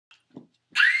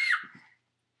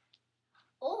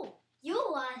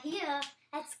you are here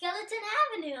at Skeleton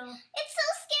Avenue. It's so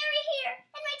scary here,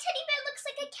 and my teddy bear looks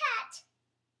like a cat.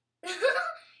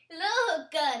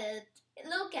 Look at it.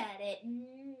 Look at it.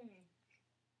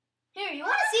 Here, you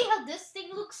want to see how this thing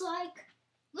looks like?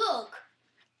 Look.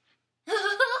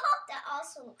 That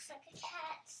also looks like a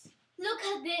cat. Look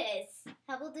at this.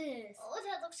 How about this? Oh,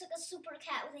 that looks like a super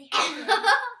cat with a hair.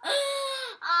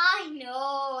 I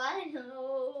know.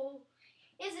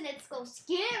 Isn't it so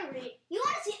scary? You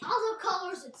want to see other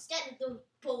colors instead of those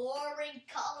boring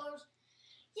colors?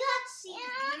 You want to see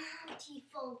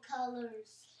beautiful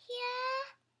colors.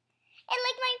 Yeah. And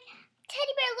like my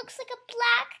teddy bear looks like a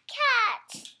black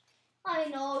cat. I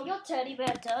know, your teddy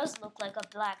bear does look like a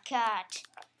black cat.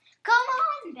 Come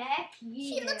on back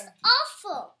here. She looks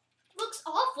awful. Looks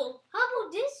awful? How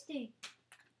about this thing?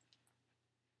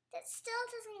 That still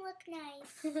doesn't look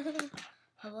nice.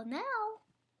 How about now?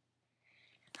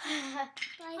 I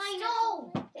still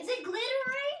know. like Is it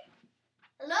glittery?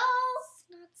 Hello? It's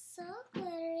not so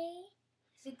glittery.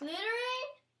 Is it glittering?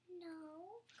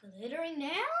 No. Glittering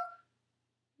now?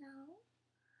 No.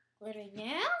 Glittering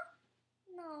now?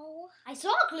 No. I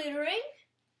saw glittering.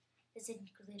 Is it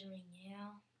glittering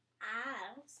now?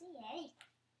 I don't see any.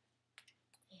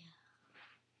 Yeah.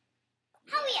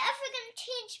 How are we ever going to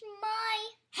change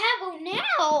my... How about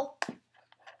now?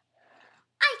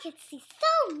 I can see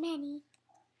so many.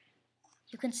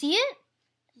 You can see it?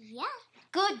 Yeah.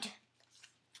 Good.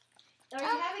 Are you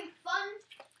having fun?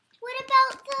 What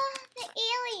about the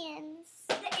aliens?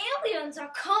 The aliens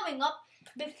are coming up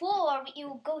before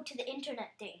you go to the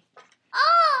internet thing.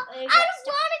 Oh, I don't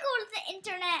want to go to the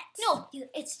internet. No,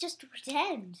 it's just to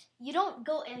pretend. You don't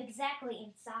go exactly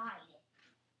inside.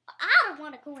 I don't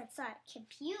want to go inside a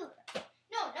computer.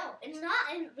 No, it's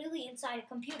not really inside a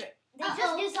computer. They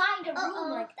just designed a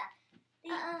room like that.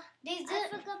 I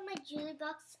forgot my jewelry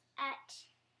box at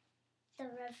the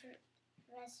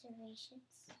reservations.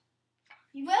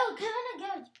 Well,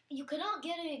 you cannot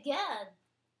get it again.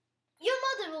 Your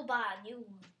mother will buy a new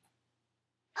one.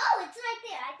 Oh, it's right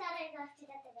there. I thought I left it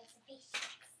at the reservations.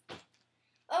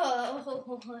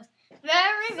 Oh,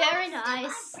 very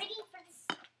nice. I'm ready for this.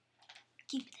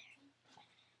 Keep it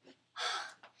there.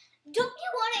 Don't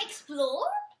you want to explore?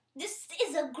 This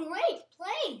is a great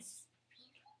place.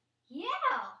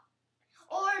 Yeah.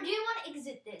 Or do you want to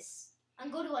exit this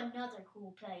and go to another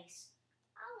cool place?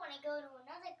 I want to go to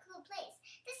another cool place.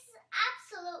 This is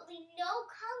absolutely no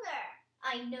color.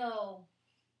 I know.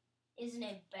 Isn't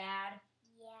it bad?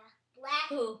 Yeah.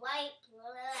 Black, white,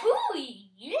 blah.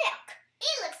 Phooey, yuck.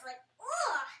 It looks like,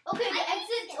 ugh. Okay, the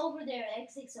exit's over there. The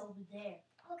exit's over there.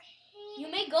 Okay. You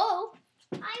may go.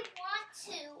 I want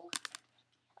to.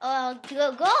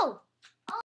 Go.